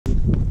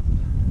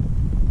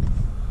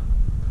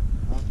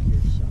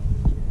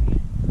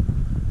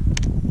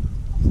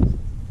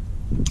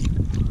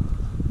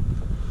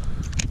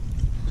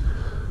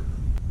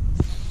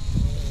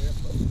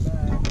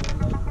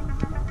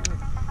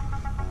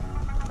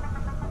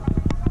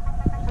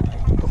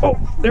Oh,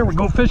 there we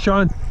go, fish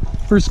on.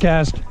 First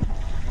cast.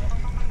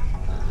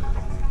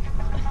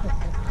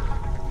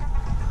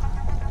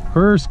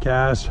 First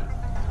cast.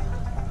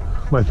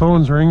 My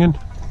phone's ringing.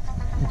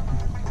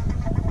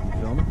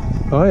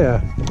 Oh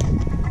yeah.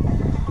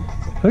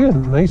 Look at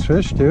nice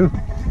fish too.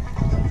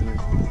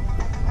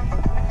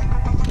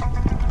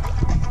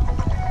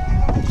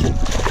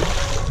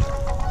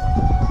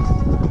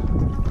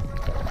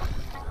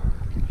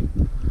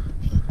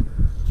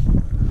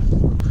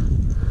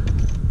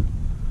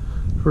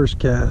 First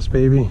cast,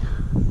 baby.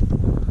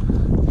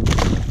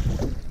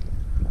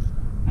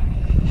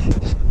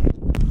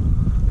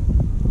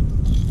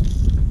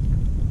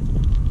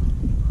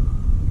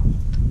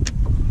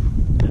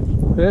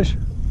 Fish.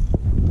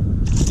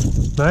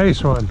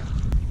 Nice one.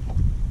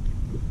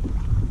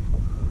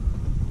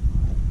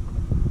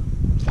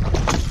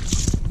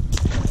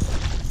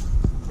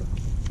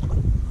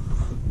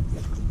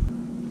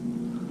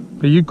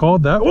 But you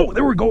called that. Oh,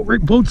 there we go.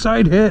 Right, boat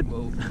side hit. Whoa.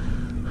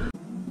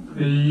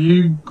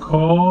 You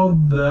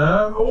called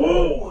that.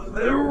 Oh,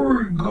 there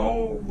we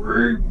go.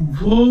 Right,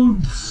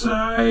 boat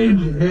side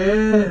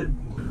hit.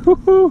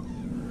 Woohoo.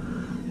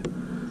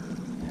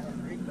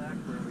 Right back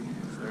where we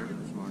started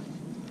this morning.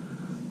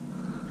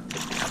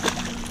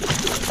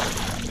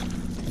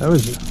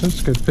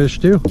 That's a good fish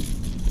too.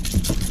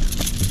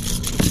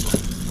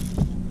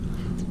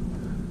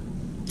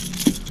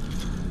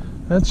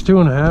 That's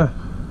 2.5.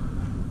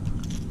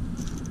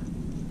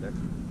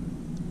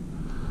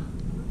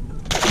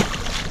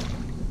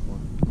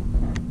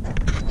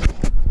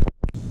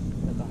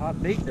 That's a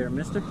hot bait there,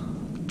 mister.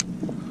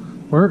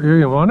 Where? Here,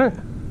 you want it?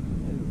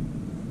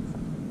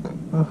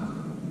 Oh,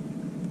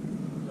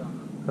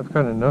 I've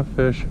got enough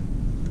fish.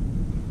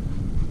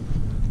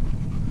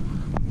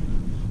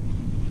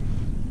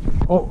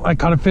 Oh, I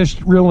caught a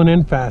fish reeling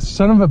in fast.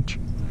 Son of a...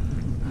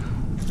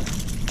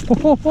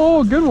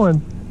 Oh, good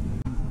one.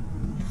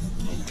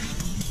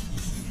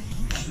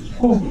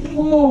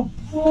 Oh,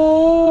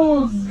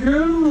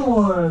 good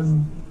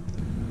one.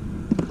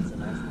 That's a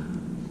nice one.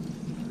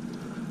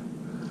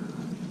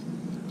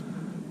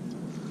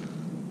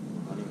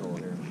 Honey hole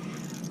here.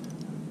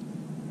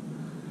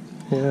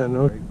 Yeah,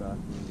 no. Right back from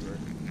the river.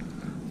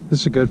 This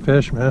is a good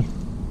fish, man.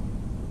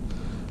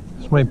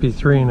 This might be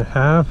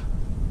 3.5.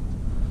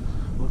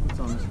 Look what's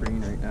on the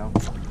screen right now.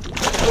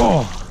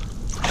 Oh,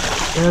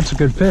 yeah, that's a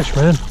good fish,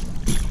 man.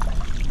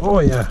 Oh,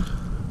 yeah.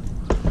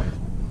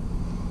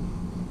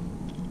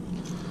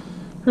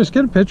 Chris,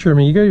 get a picture of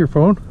me. You got your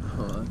phone?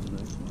 Oh, that's a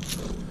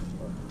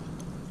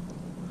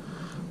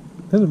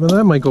nice one.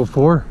 That might go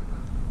 4.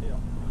 Yeah.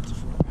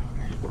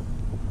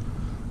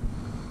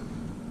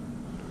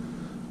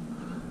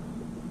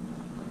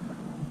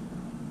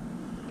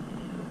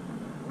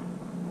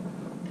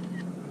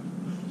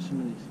 Some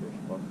of these fish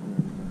buff and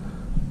everything.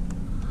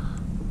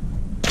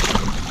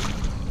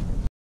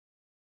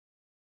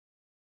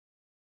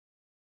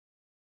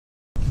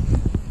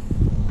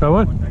 Got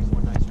one? Nice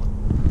one, nice one.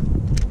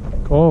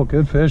 Oh,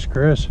 good fish,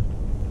 Chris.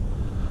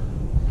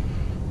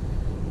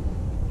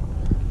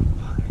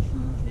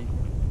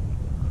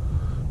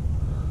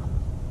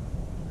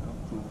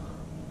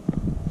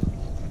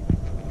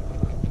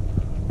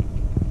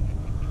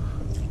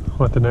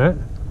 What, the net?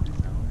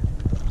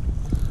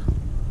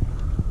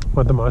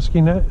 What, the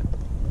musky net? Look at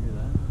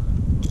that.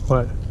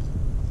 What?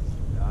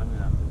 Yeah, I'm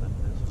gonna have to let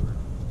this work.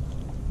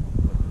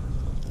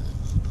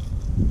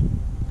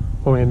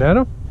 Want me to net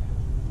him?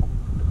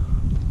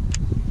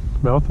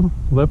 Mouth him?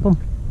 Lip him?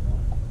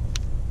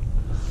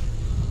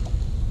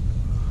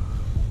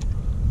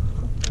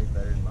 Way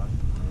better than musky.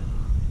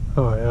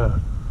 Oh, yeah.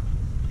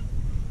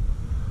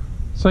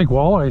 It's like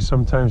walleye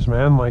sometimes,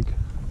 man. Like,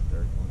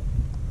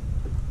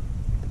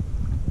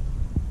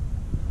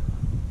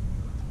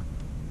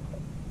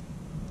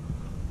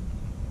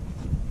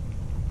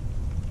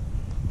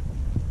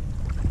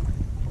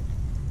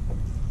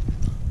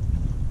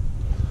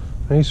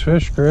 nice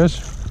fish,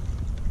 Chris.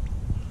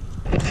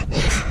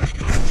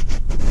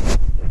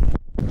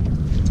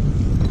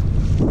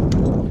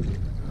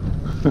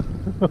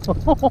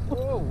 Whoa,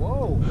 whoa,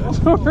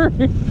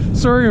 whoa.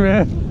 Sorry,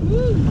 man.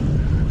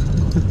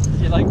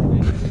 You like the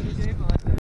video?